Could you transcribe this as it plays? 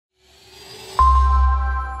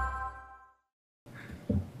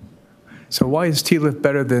So why is T-lift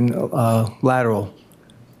better than lateral?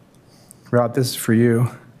 Rob, this is for you.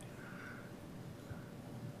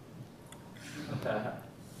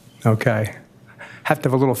 Okay. Have to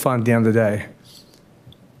have a little fun at the end of the day.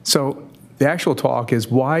 So the actual talk is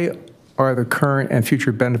why are the current and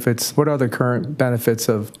future benefits, what are the current benefits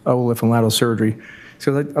of OLIF and lateral surgery?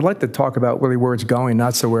 So I'd like to talk about really where it's going,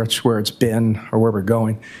 not so where it's been or where we're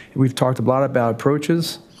going. We've talked a lot about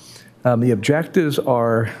approaches. The objectives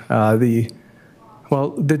are the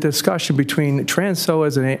discussion between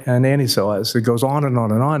trans-Psoas and anti-Psoas. It goes on and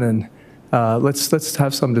on and on, and let's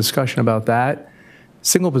have some discussion about that.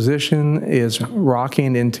 Single position is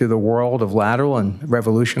rocking into the world of lateral and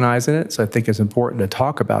revolutionizing it, so I think it's important to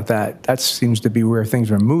talk about that. That seems to be where things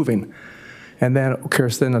are moving. And then, of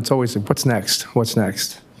course, then it's always, what's next? What's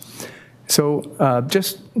next? So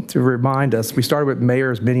just to remind us, we started with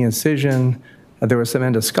Mayer's mini incision. There was some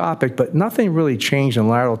endoscopic, but nothing really changed in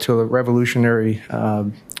lateral till the revolutionary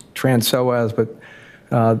trans-Psoas, but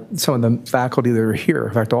some of the faculty that are here,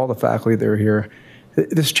 in fact, all the faculty that are here,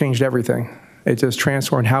 this changed everything. It just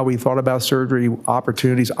transformed how we thought about surgery,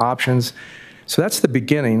 opportunities, options. So that's the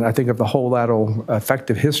beginning, I think, of the whole lateral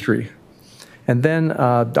effective history. And then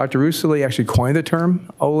Dr. Rusoli actually coined the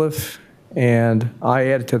term OLIF, and I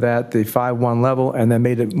added to that the 5-1 level and then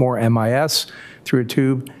made it more MIS through a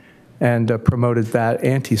tube and promoted that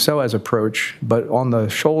anti-Psoas approach, but on the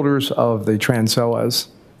shoulders of the trans-Psoas.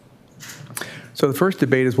 So the first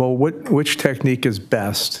debate is, well, which technique is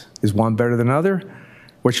best? Is one better than another?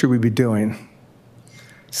 What should we be doing?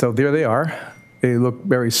 So there they are. They look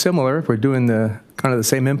very similar. We're doing the kind of the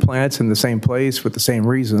same implants in the same place with the same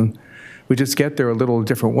reason. We just get there a little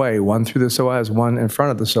different way, one through the psoas, one in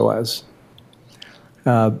front of the psoas.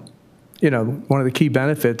 You know, one of the key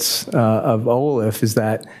benefits of OLIF is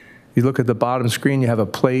that you look at the bottom screen, you have a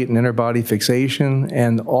plate and interbody fixation,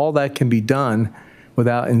 and all that can be done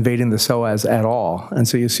without invading the psoas at all. And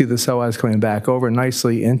so you see the psoas coming back over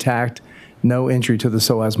nicely intact, no injury to the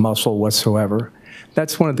psoas muscle whatsoever.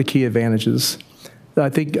 That's one of the key advantages. I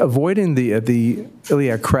think avoiding the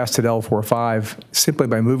iliac crest at L4-5 simply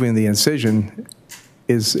by moving the incision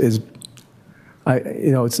is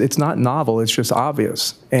you know, it's not novel, it's just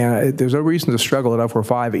obvious. And there's no reason to struggle at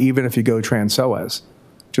L4-5 even if you go trans-Psoas.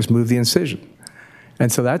 Just move the incision. And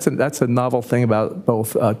so that's a novel thing about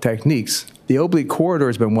both techniques. The oblique corridor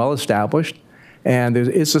has been well established, and there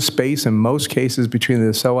is a space in most cases between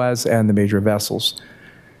the psoas and the major vessels.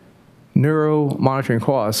 Neuro monitoring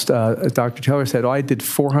cost, as Dr. Taylor said, I did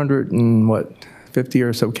 450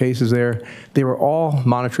 or so cases there. They were all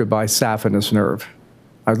monitored by saphenous nerve.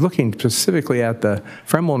 I was looking specifically at the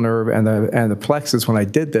femoral nerve and the plexus when I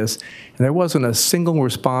did this, and there wasn't a single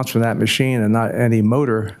response from that machine and not any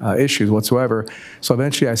motor issues whatsoever. So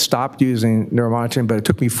eventually I stopped using neuromonitoring, but it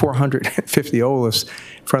took me 450 OLIFs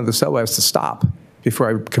in front of the psoas to stop before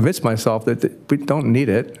I convinced myself that we don't need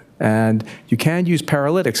it. And you can use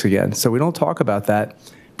paralytics again, so we don't talk about that.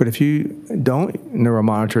 But if you don't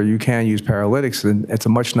neuromonitor, you can use paralytics, and it's a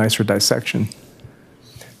much nicer dissection.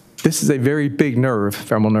 This is a very big nerve,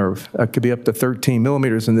 femoral nerve. It could be up to 13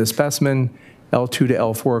 millimeters in this specimen, L2 to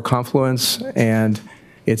L4 confluence, and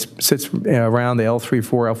it sits around the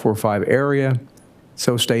L3-4, L4-5 area.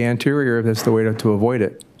 So stay anterior, that's the way to avoid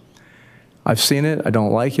it. I've seen it, I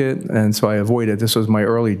don't like it, and so I avoid it. This was my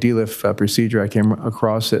early DLIF procedure, I came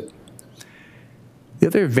across it. The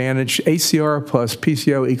other advantage, ACR plus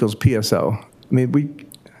PCO equals PSO. I mean, we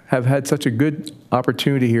have had such a good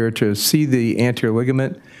opportunity here to see the anterior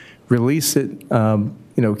ligament, release it you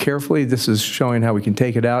know, carefully. This is showing how we can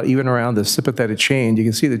take it out, even around the sympathetic chain. You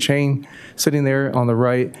can see the chain sitting there on the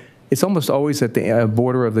right. It's almost always at the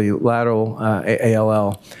border of the lateral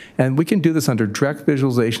ALL. And we can do this under direct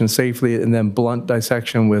visualization safely and then blunt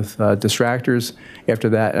dissection with distractors after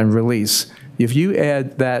that and release. If you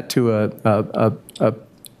add that to a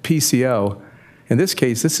PCO, in this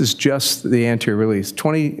case, this is just the anterior release,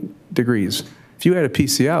 20 degrees. If you add a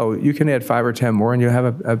PCO, you can add 5 or 10 more and you have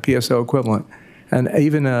a PSO equivalent. And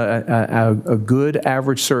even a good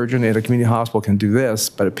average surgeon at a community hospital can do this,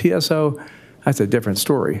 but a PSO, that's a different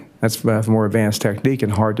story. That's a more advanced technique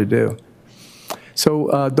and hard to do.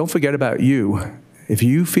 So don't forget about you. If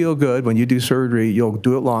you feel good when you do surgery, you'll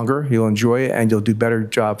do it longer, you'll enjoy it, and you'll do a better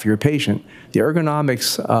job for your patient. The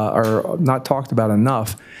ergonomics are not talked about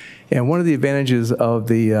enough. And one of the advantages of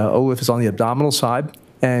the OLIF is on the abdominal side,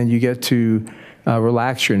 and you get to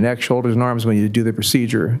relax your neck, shoulders, and arms when you do the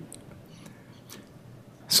procedure.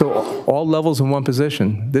 So all levels in one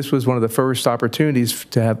position. This was one of the first opportunities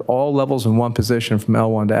to have all levels in one position from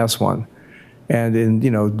L1 to S1. And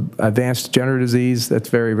in, advanced degenerative disease, that's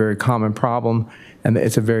a very, very common problem, and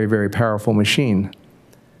it's a very, very powerful machine.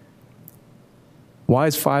 Why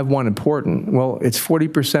is 5.1 important? Well, it's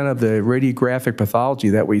 40% of the radiographic pathology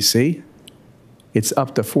that we see. It's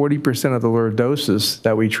up to 40% of the lordosis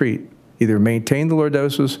that we treat. Either maintain the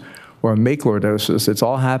lordosis or make lordosis. It's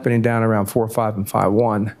all happening down around 4.5 and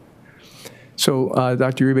 5.1. So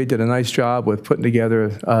Dr. Uribe did a nice job with putting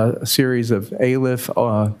together a series of ALIF,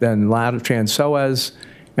 then lateral trans Psoas,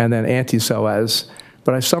 and then anti-Psoas.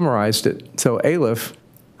 But I summarized it. So ALIF,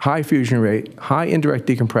 high fusion rate, high indirect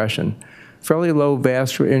decompression, fairly low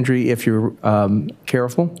vascular injury if you're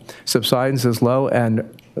careful. Subsidence is low,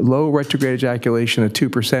 and low retrograde ejaculation at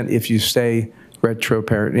 2% if you stay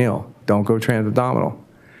retroperitoneal. Don't go transabdominal.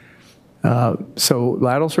 So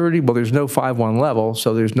lateral surgery, well, there's no 5.1 level,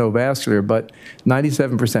 so there's no vascular, but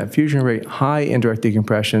 97% fusion rate, high indirect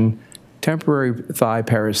decompression, temporary thigh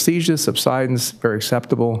paresthesia, subsidence, very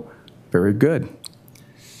acceptable, very good.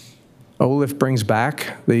 OLIF brings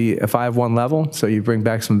back the 5.1 level, so you bring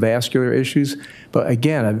back some vascular issues. But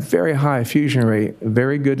again, a very high fusion rate,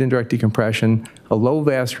 very good indirect decompression, a low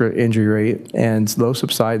vascular injury rate, and low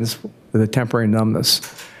subsidence with a temporary numbness.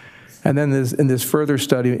 And then in this further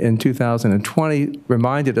study in 2020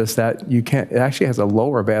 reminded us that it actually has a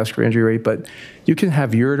lower vascular injury rate, but you can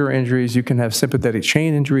have ureter injuries, you can have sympathetic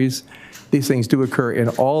chain injuries. These things do occur in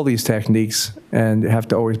all these techniques, and you have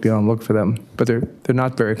to always be on the look for them. But they're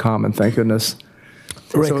not very common, thank goodness.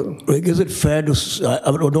 Rick, is it fair to I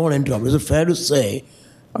don't want to interrupt. Is it fair to say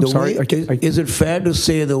is it fair to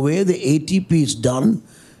say the way the ATP is done,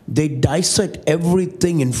 they dissect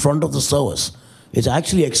everything in front of the psoas? It's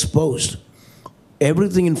actually exposed.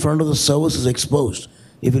 Everything in front of the psoas is exposed.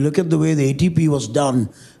 If you look at the way the ATP was done,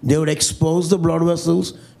 they would expose the blood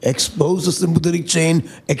vessels, expose the sympathetic chain,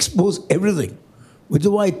 expose everything, which is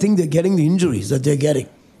why I think they're getting the injuries that they're getting.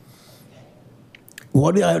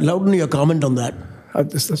 I'd love to know your comment on that.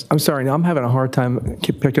 I'm sorry, now I'm having a hard time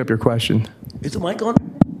picking up your question. Is the mic on?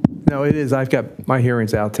 No, it is. I've got my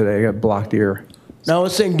hearing's out today. I got blocked ear. Now, I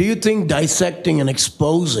was saying, do you think dissecting and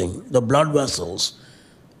exposing the blood vessels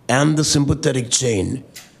and the sympathetic chain,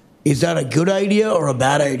 is that a good idea or a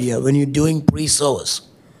bad idea when you're doing pre-psoas?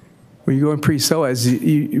 When you go in pre-psoas,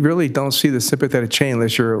 you really don't see the sympathetic chain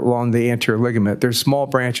unless you're along the anterior ligament. There's small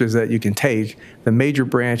branches that you can take. The major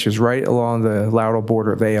branch is right along the lateral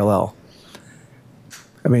border of the ALL.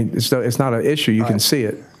 I mean, it's not an issue. You can see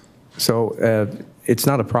it. So it's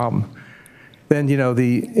not a problem. Then,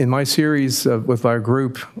 in my series with our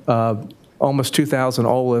group, almost 2,000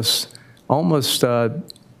 OLIFs, almost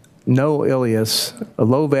no ileus, a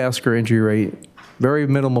low vascular injury rate, very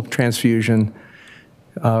minimal transfusion,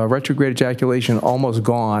 retrograde ejaculation almost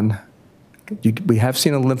gone. We have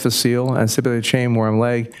seen a lymphocele and sympathetic chain worm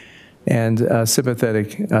leg, and superior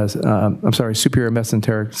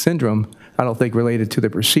mesenteric syndrome, I don't think related to the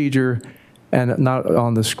procedure. And not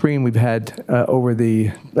on the screen, we've had, over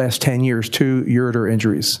the last 10 years, 2 ureter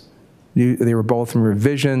injuries. They were both from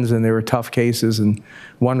revisions, and they were tough cases, and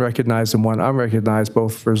one recognized and one unrecognized,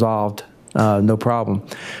 both resolved, no problem.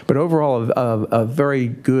 But overall, a very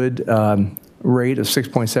good rate of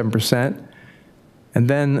 6.7%. And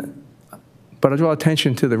then, but I draw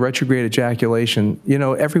attention to the retrograde ejaculation.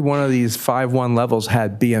 Every one of these 5.1 levels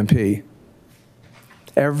had BMP.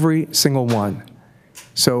 Every single one.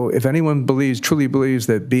 So if anyone truly believes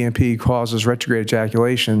that BMP causes retrograde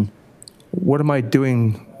ejaculation, what am I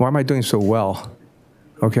doing? Why am I doing so well?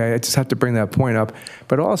 Okay, I just have to bring that point up.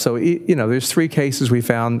 But also, there's 3 cases we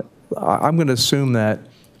found. I'm going to assume that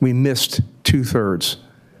we missed 2/3.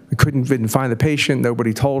 We didn't find the patient.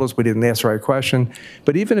 Nobody told us. We didn't ask the right question.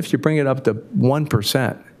 But even if you bring it up to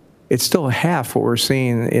 1%, it's still half what we're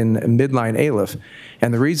seeing in midline ALIF.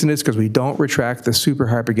 And the reason is because we don't retract the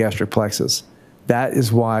suprahypergastric plexus. That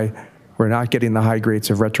is why we're not getting the high grades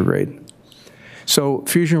of retrograde. So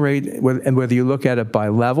fusion rate, and whether you look at it by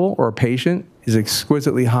level or patient, is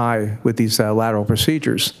exquisitely high with these lateral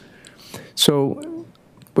procedures. So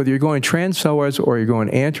whether you're going trans-psoas or you're going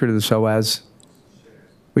anterior to the psoas,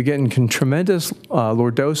 we're getting tremendous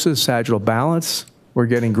lordosis, sagittal balance. We're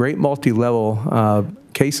getting great multi-level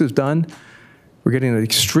cases done. We're getting an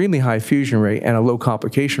extremely high fusion rate and a low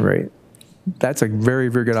complication rate. That's a very,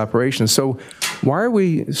 very good operation. So why are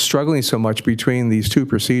we struggling so much between these 2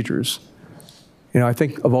 procedures? I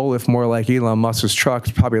think of OLIF more like Elon Musk's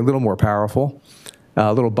truck, probably a little more powerful,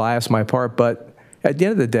 a little biased on my part, but at the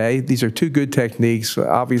end of the day, these are 2 good techniques.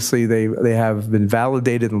 Obviously, they have been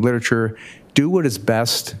validated in literature. Do what is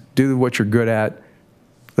best. Do what you're good at.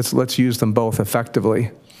 Let's use them both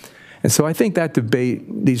effectively. And so I think that debate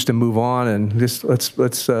needs to move on, and just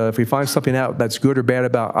let's if we find something out that's good or bad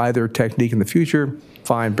about either technique in the future,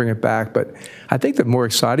 fine, bring it back. But I think the more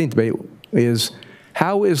exciting debate is,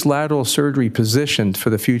 how is lateral surgery positioned for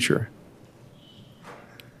the future?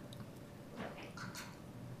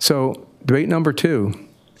 So debate number 2,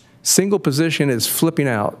 single position is flipping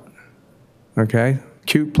out, okay?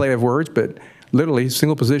 Cute play of words, but literally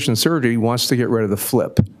single position surgery wants to get rid of the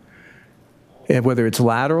flip. And whether it's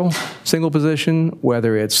lateral single position,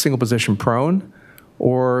 whether it's single position prone,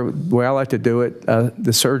 or the way I like to do it,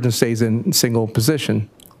 the surgeon stays in single position.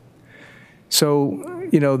 So,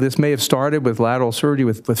 you know, this may have started with lateral surgery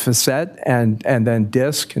with facet and then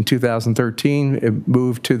disc in 2013. It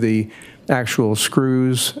moved to the actual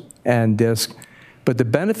screws and disc. But the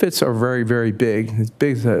benefits are very, very big. It's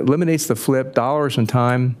big. It eliminates the flip, dollars and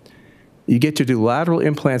time. You get to do lateral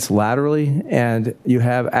implants laterally, and you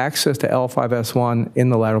have access to L5-S1 in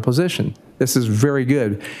the lateral position. This is very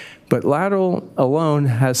good. But lateral alone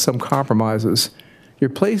has some compromises.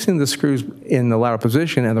 You're placing the screws in the lateral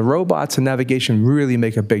position, and the robots and navigation really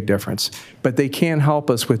make a big difference. But they can't help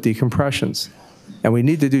us with decompressions. And we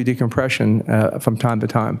need to do decompression from time to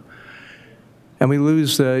time. And we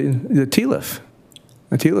lose the T-lift.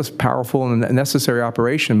 The T-lift is powerful and a necessary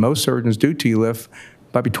operation. Most surgeons do T-lift.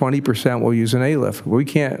 Probably 20% will use an A-lift. We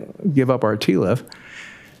can't give up our T-lift.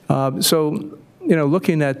 So, you know,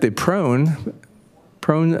 looking at the prone,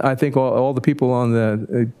 I think all the people on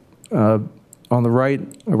the right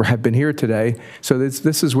have been here today. So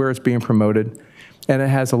this is where it's being promoted, and it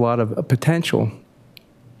has a lot of potential.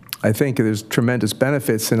 I think there's tremendous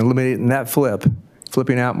benefits in eliminating that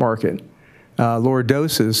flipping out market. Lower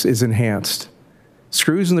doses is enhanced.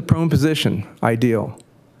 Screws in the prone position, ideal.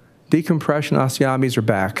 Decompression osteotomies are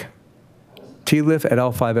back. T-lift at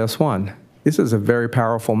L5-S1. This is a very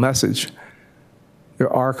powerful message. There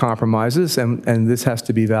are compromises, and this has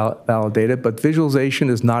to be validated, but visualization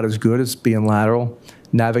is not as good as being lateral.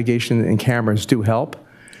 Navigation and cameras do help.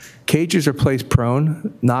 Cages are placed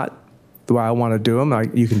prone, not the way I want to do them.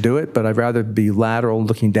 You can do it, but I'd rather be lateral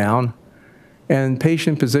looking down. And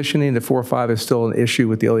patient positioning at 4-5 is still an issue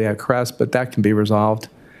with the iliac crest, but that can be resolved.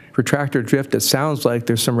 Retractor drift, it sounds like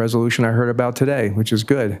there's some resolution I heard about today, which is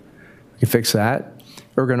good. We can fix that.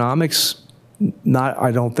 Ergonomics,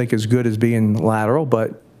 I don't think as good as being lateral,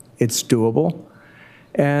 but it's doable.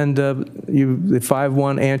 And the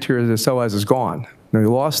 5-1 anterior, the Psoas is gone. Now, we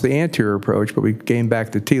lost the anterior approach, but we gained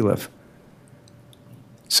back the T-lift.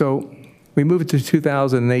 So we moved to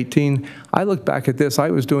 2018. I look back at this.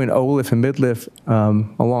 I was doing O-lift and mid-lift a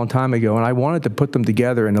long time ago, and I wanted to put them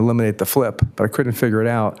together and eliminate the flip, but I couldn't figure it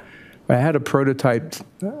out. I had a prototype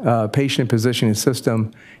patient positioning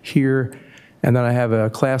system here, and then I have a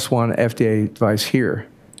Class 1 FDA device here.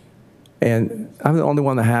 And I'm the only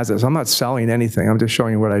one that has this. I'm not selling anything. I'm just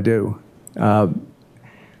showing you what I do.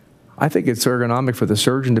 I think it's ergonomic for the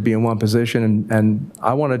surgeon to be in one position, and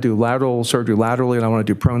I want to do lateral surgery laterally, and I want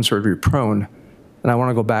to do prone surgery prone, and I want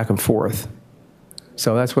to go back and forth.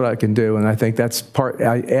 So that's what I can do, and I think that's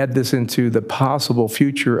I add this into the possible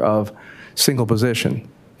future of single position,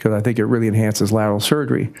 because I think it really enhances lateral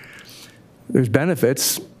surgery. There's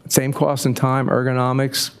benefits, same cost and time,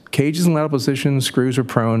 ergonomics, cages in lateral position, screws are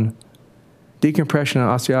prone, decompression and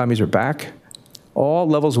osteotomies are back, all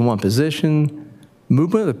levels in one position.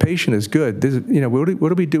 Movement of the patient is good. What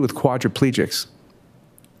do we do with quadriplegics?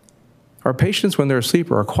 Our patients, when they're asleep,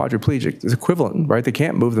 are quadriplegic. It's equivalent, right? They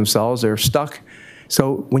can't move themselves. They're stuck.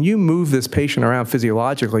 So when you move this patient around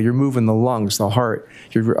physiologically, you're moving the lungs, the heart.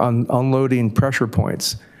 You're unloading pressure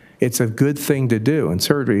points. It's a good thing to do in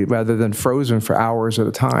surgery rather than frozen for hours at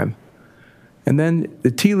a time. And then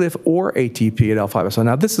the T-lift or ATP at L5. So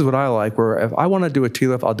now this is what I like, where if I want to do a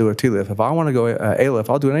T-lift, I'll do a T-lift. If I want to go A-lift,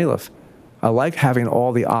 I'll do an A-lift. I like having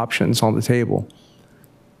all the options on the table.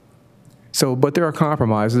 So, but there are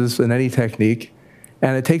compromises in any technique,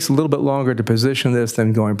 and it takes a little bit longer to position this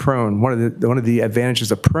than going prone. One of the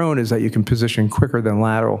advantages of prone is that you can position quicker than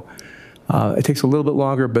lateral. It takes a little bit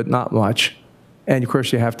longer, but not much. And of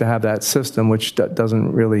course, you have to have that system, which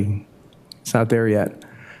doesn't really, it's not there yet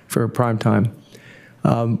for prime time.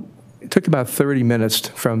 It took about 30 minutes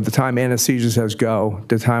from the time anesthesia says go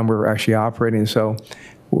to the time we're actually operating. So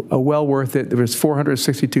well worth it. There was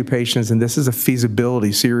 462 patients, and this is a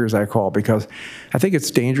feasibility series, I call, because I think it's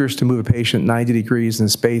dangerous to move a patient 90 degrees in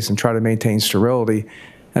space and try to maintain sterility,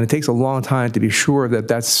 and it takes a long time to be sure that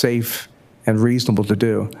that's safe and reasonable to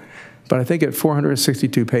do. But I think at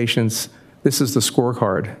 462 patients, this is the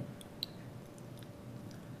scorecard.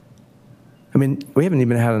 I mean, we haven't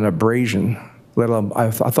even had an abrasion. let alone,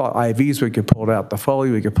 I thought IVs we could pull it out, the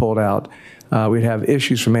Foley we could pull it out. We'd have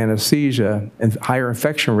issues from anesthesia and higher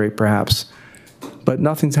infection rate perhaps, but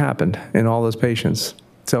nothing's happened in all those patients.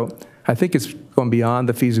 So I think it's going beyond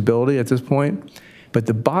the feasibility at this point. But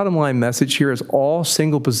the bottom line message here is all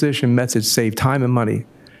single position methods save time and money.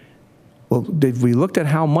 Well, we looked at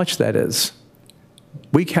how much that is.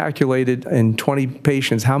 We calculated in 20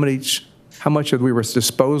 patients how much we were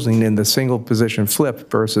disposing in the single position flip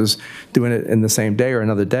versus doing it in the same day or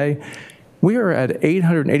another day. We are at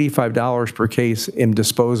 $885 per case in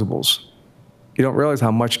disposables. You don't realize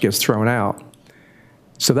how much gets thrown out.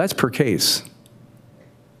 So that's per case.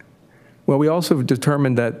 Well, we also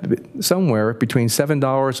determined that somewhere between $7 and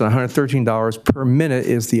 $113 per minute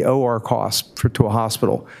is the OR cost to a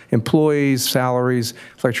hospital. Employees, salaries,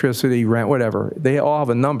 electricity, rent, whatever. They all have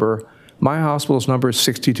a number. My hospital's number is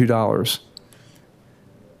 $62.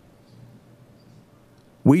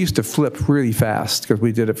 We used to flip really fast because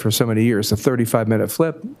we did it for so many years. A 35-minute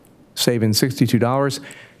flip, saving $62,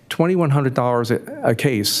 $2,100 a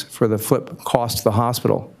case for the flip cost to the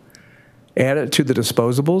hospital. Add it to the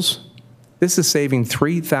disposables. This is saving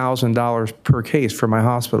 $3,000 per case for my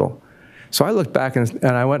hospital. So I looked back and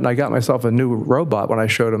I went and I got myself a new robot when I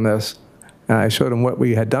showed them this. And I showed them what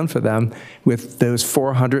we had done for them with those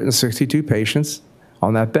 462 patients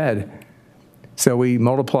on that bed. So we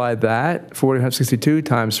multiplied that, 462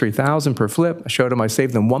 times 3,000 per flip. I showed them I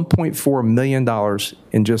saved them $1.4 million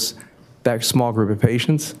in just that small group of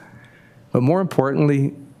patients. But more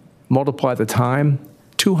importantly, multiply the time,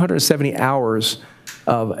 270 hours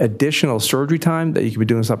of additional surgery time that you could be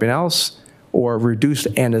doing something else, or reduced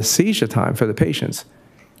anesthesia time for the patients.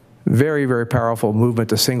 Very, very powerful movement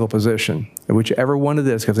to single position, whichever one it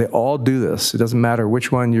is, because they all do this. It doesn't matter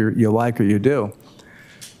which one you like or you do.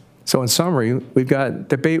 So in summary, we've got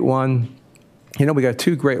debate one. You know, we got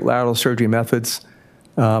two great lateral surgery methods.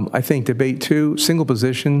 I think debate two, single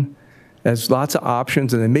position, has lots of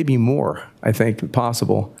options, and there may be more, I think,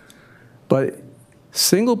 possible. But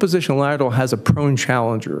single position lateral has a prone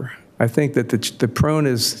challenger. I think that the prone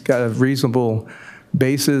has got a reasonable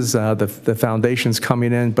basis, the foundation's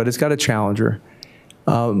coming in, but it's got a challenger.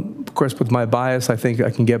 Of course, with my bias, I think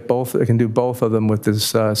I can get both. I can do both of them with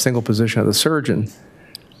this single position of the surgeon.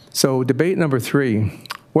 So debate number three,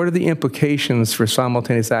 what are the implications for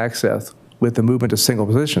simultaneous access with the movement to single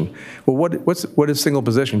position? Well, what is single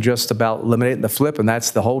position? Just about eliminating the flip and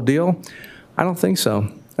that's the whole deal? I don't think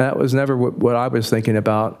so. That was never what I was thinking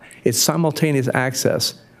about. It's simultaneous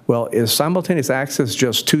access. Well, is simultaneous access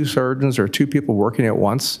just two surgeons or two people working at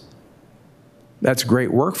once? That's great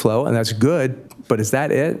workflow and that's good, but is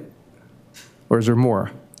that it? Or is there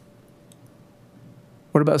more?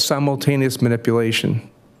 What about simultaneous manipulation?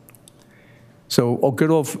 So good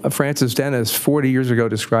old Francis Dennis 40 years ago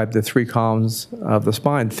described the three columns of the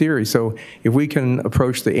spine theory. So if we can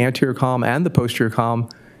approach the anterior column and the posterior column,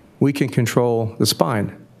 we can control the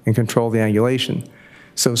spine and control the angulation.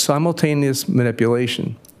 So simultaneous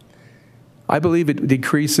manipulation. I believe it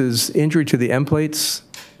decreases injury to the end plates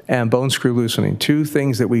and bone screw loosening, two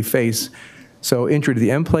things that we face. So injury to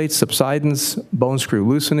the end plates, subsidence, bone screw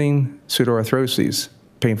loosening, pseudoarthroses,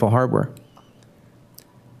 painful hardware.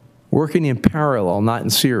 Working in parallel, not in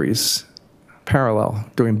series, parallel,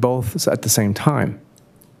 doing both at the same time.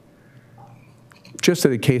 Just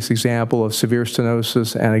a case example of severe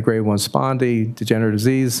stenosis and a grade 1 spondy, degenerative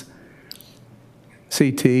disease,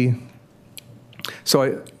 CT. So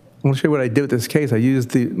I'm going to show you what I did with this case. I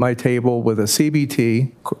used my table with a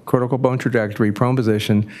CBT, cortical bone trajectory, prone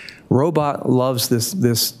position. Robot loves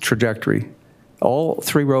this trajectory. All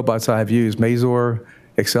three robots I have used, Mazor,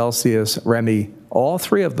 Excelsius, Remy, all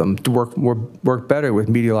three of them work better with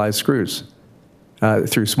medialized screws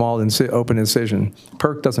through small open incision.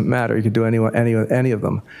 Perk doesn't matter. You can do any of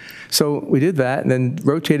them. So we did that and then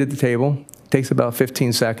rotated the table. It takes about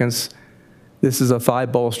 15 seconds. This is a thigh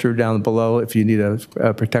bolster down below if you need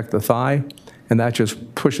to protect the thigh, and that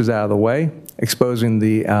just pushes out of the way, exposing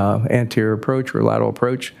the anterior approach or lateral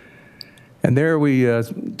approach. And there we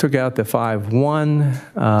took out the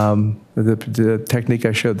 5-1, the technique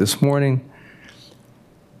I showed this morning,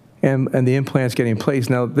 and the implant's getting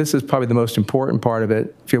placed. Now, this is probably the most important part of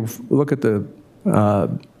it. If you look at the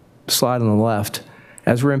slide on the left,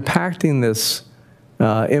 as we're impacting this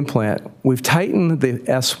implant, we've tightened the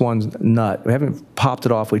S1 nut. We haven't popped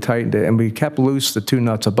it off, we tightened it, and we kept loose the two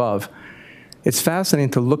nuts above. It's fascinating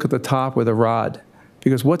to look at the top with a rod,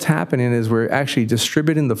 because what's happening is we're actually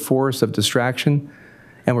distributing the force of distraction,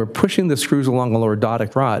 and we're pushing the screws along a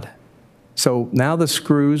lordotic rod. So now the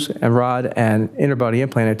screws and rod and interbody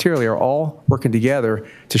implant anteriorly are all working together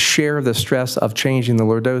to share the stress of changing the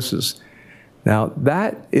lordosis. Now,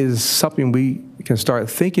 that is something we can start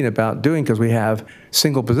thinking about doing because we have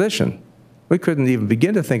single position. We couldn't even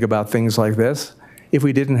begin to think about things like this if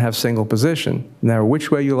we didn't have single position, no matter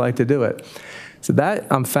which way you like to do it. So that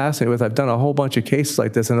I'm fascinated with. I've done a whole bunch of cases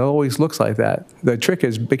like this, and it always looks like that. The trick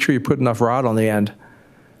is make sure you put enough rod on the end.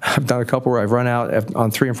 I've done a couple where I've run out on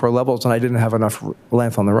 3 and 4 levels, and I didn't have enough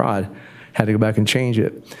length on the rod. Had to go back and change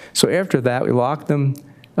it. So after that, we locked them,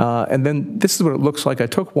 and then this is what it looks like. I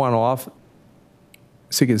took one off,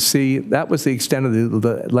 so you can see that was the extent of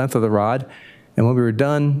the length of the rod, and when we were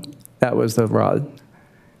done, that was the rod.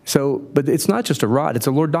 So, but it's not just a rod, it's a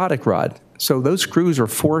lordotic rod. So those screws are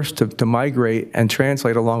forced to migrate and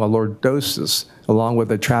translate along a lordosis, along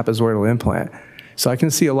with a trapezoidal implant. So I can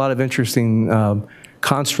see a lot of interesting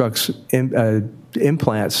constructs,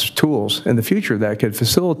 implants, tools in the future that could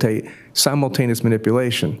facilitate simultaneous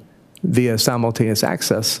manipulation via simultaneous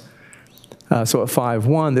access. So at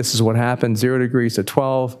 5-1, this is what happened, 0 degrees to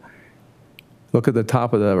 12. Look at the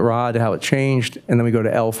top of the rod, how it changed, and then we go to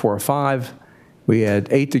L4-5. We had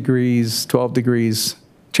 8 degrees, 12 degrees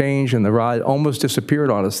change, and the rod almost disappeared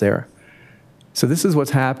on us there. So this is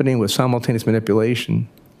what's happening with simultaneous manipulation.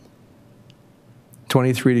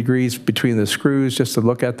 23 degrees between the screws, just to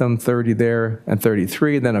look at them, 30 there and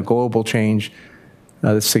 33, then a global change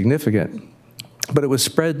that's significant. But it was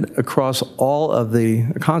spread across all of the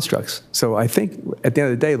constructs. So I think at the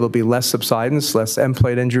end of the day, there'll be less subsidence, less end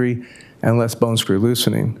plate injury, and less bone screw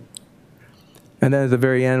loosening. And then at the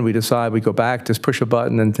very end, we decide we go back, just push a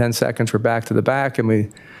button, and 10 seconds, we're back to the back, and we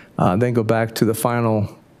then go back to the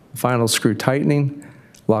final screw tightening,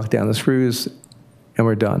 lock down the screws, and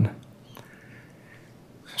we're done.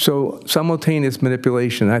 So simultaneous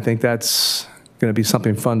manipulation, I think that's going to be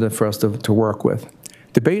something fun for us to work with.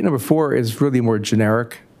 Debate number 4 is really more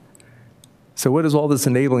generic. So what is all this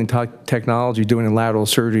enabling technology doing in lateral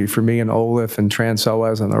surgery for me and OLIF and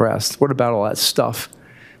trans-Psoas and the rest? What about all that stuff?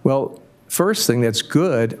 Well, first thing that's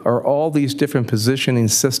good are all these different positioning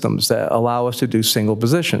systems that allow us to do single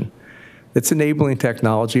position. It's enabling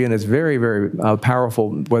technology, and it's very, very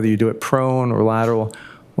powerful, whether you do it prone or lateral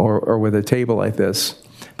or with a table like this.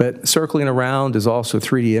 But circling around is also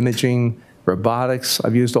 3D imaging, robotics.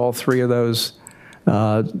 I've used all 3 of those.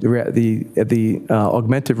 The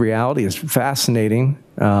augmented reality is fascinating,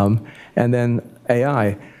 and then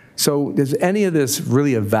AI. So is any of this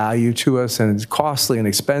really of value to us, and it's costly and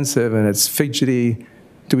expensive and it's fidgety?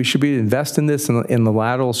 Should we invest in this in the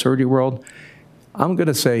lateral surgery world? I'm going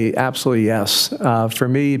to say absolutely yes. For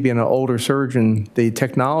me, being an older surgeon, the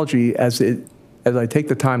technology, as I take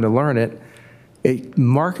the time to learn it, it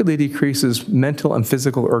markedly decreases mental and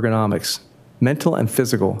physical ergonomics. Mental and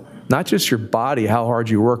physical, not just your body, how hard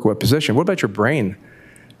you work, what position. What about your brain?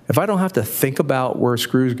 If I don't have to think about where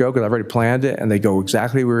screws go because I've already planned it and they go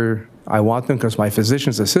exactly where I want them because my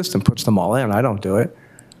physician's assistant puts them all in, I don't do it.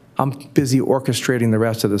 I'm busy orchestrating the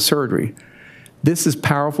rest of the surgery. This is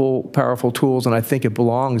powerful, powerful tools, and I think it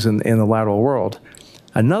belongs in the lateral world.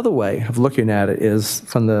 Another way of looking at it is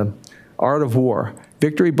from the art of war.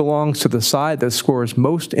 Victory belongs to the side that scores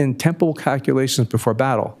most in tempo calculations before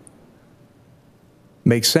battle.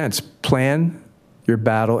 Makes sense. Plan your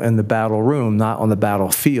battle in the battle room, not on the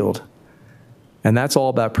battlefield. And that's all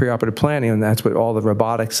about preoperative planning, and that's what all the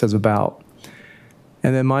robotics is about.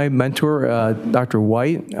 And then my mentor, Dr.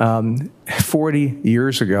 White, 40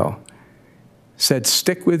 years ago, said,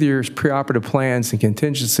 stick with your preoperative plans and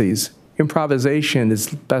contingencies. Improvisation is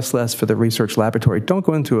best left for the research laboratory. Don't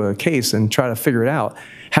go into a case and try to figure it out.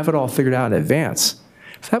 Have it all figured out in advance.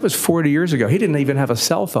 So that was 40 years ago. He didn't even have a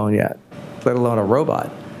cell phone yet, let alone a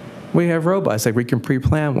robot. We have robots that we can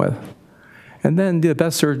pre-plan with. And then the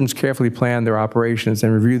best surgeons carefully plan their operations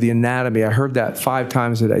and review the anatomy. I heard that 5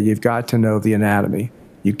 times a day. You've got to know the anatomy.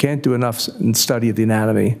 You can't do enough study of the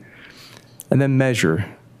anatomy. And then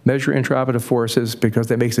measure. Measure intraoperative forces because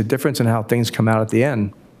that makes a difference in how things come out at the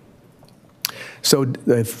end. So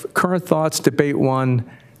the current thoughts, debate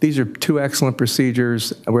 1, these are 2 excellent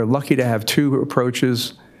procedures. We're lucky to have 2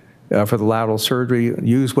 approaches for the lateral surgery.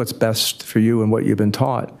 Use what's best for you and what you've been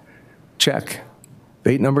taught. Check.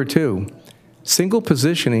 Debate number 2, single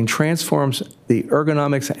positioning transforms the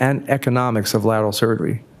ergonomics and economics of lateral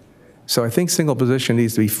surgery. So I think single position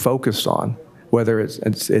needs to be focused on, whether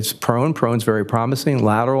it's prone. Prone's very promising,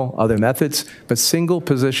 lateral, other methods, but single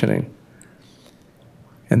positioning.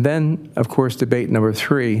 And then, of course, debate number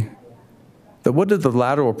 3, what did the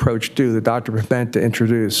lateral approach do that Dr. Pimenta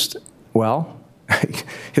introduced? Well,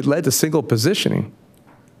 it led to single positioning.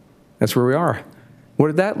 That's where we are. What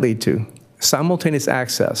did that lead to? Simultaneous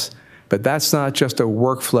access. But that's not just a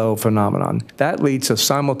workflow phenomenon. That leads to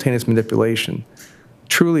simultaneous manipulation.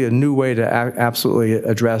 truly a new way to absolutely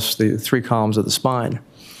address the 3 columns of the spine.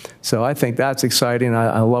 So I think that's exciting.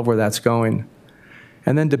 I love where that's going.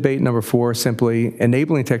 And then debate number 4, simply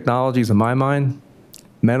enabling technologies, in my mind,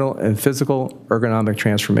 mental and physical ergonomic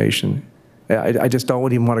transformation. I just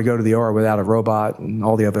don't even want to go to the OR without a robot and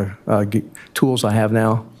all the other tools I have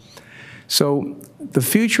now. So the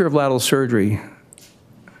future of lateral surgery,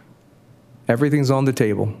 everything's on the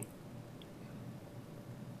table.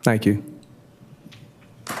 Thank you.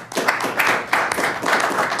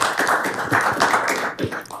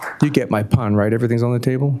 You get my pun, right? Everything's on the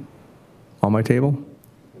table? On my table?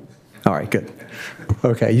 All right, good.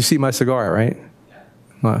 Okay, you see my cigar, right?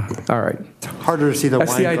 All right. Harder to see the wine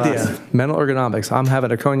glass. That's the idea. Mental ergonomics. I'm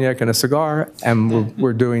having a cognac and a cigar, and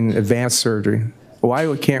we're doing advanced surgery.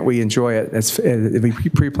 Why can't we enjoy it? If we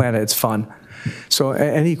pre-plan it, it's fun. So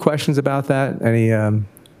any questions about that? Any? I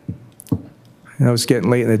know it's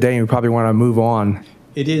getting late in the day, and we probably want to move on.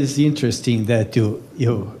 It is interesting that you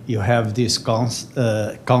have this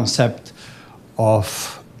concept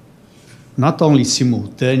of not only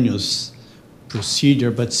simultaneous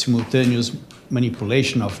procedure, but simultaneous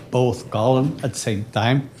manipulation of both columns at the same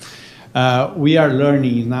time. We are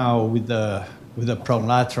learning now with the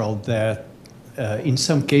prolateral that in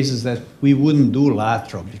some cases that we wouldn't do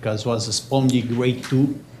lateral because it was a spongy grade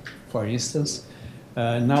 2, for instance.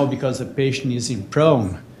 Now because the patient is in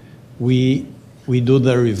prone, we do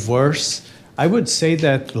the reverse. I would say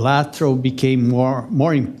that lateral became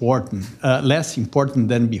more important, less important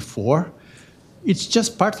than before. It's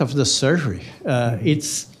just part of the surgery.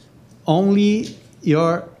 It's only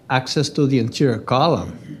your access to the anterior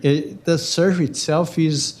column. The surgery itself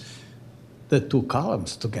is the 2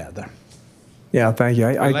 columns together. Yeah, thank you.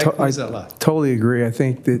 I like this a lot. Totally agree. I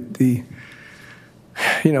think that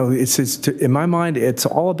in my mind, it's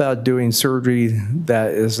all about doing surgery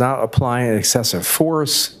that is not applying excessive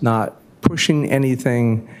force, not pushing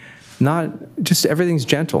anything, not just everything's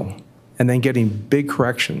gentle, and then getting big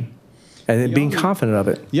correction. And then being confident of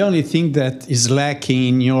it. The only thing that is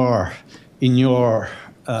lacking in your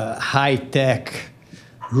high-tech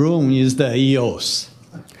room is the EOS.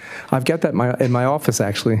 I've got that in my office,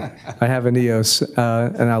 actually. I have an EOS,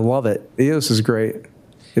 and I love it. EOS is great.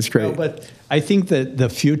 It's great. No, but I think that the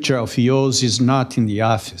future of EOS is not in the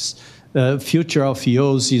office. The future of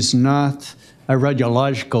EOS is not a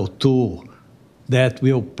radiological tool that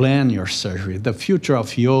will plan your surgery. The future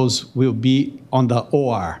of EOS will be on the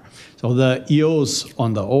OR. So the EOS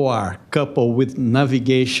on the OR, coupled with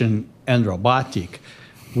navigation and robotic,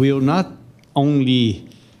 will not only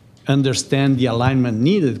understand the alignment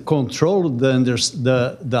needed, control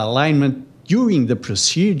the alignment during the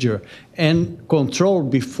procedure, and control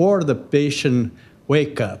before the patient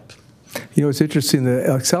wake up. You know, it's interesting. The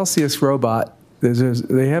Excelsius robot,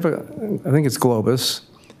 they have I think it's Globus.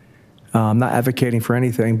 I'm not advocating for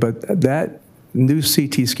anything, but that new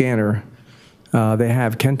CT scanner they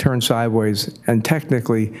have can turn sideways, and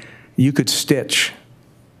technically, you could stitch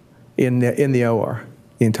in the OR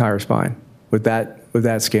the entire spine with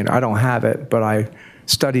that scanner. I don't have it, but I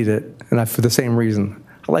studied it, and for the same reason.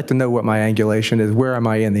 I like to know what my angulation is. Where am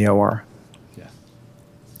I in the OR? Yeah.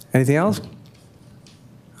 Anything else?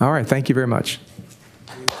 All right. Thank you very much.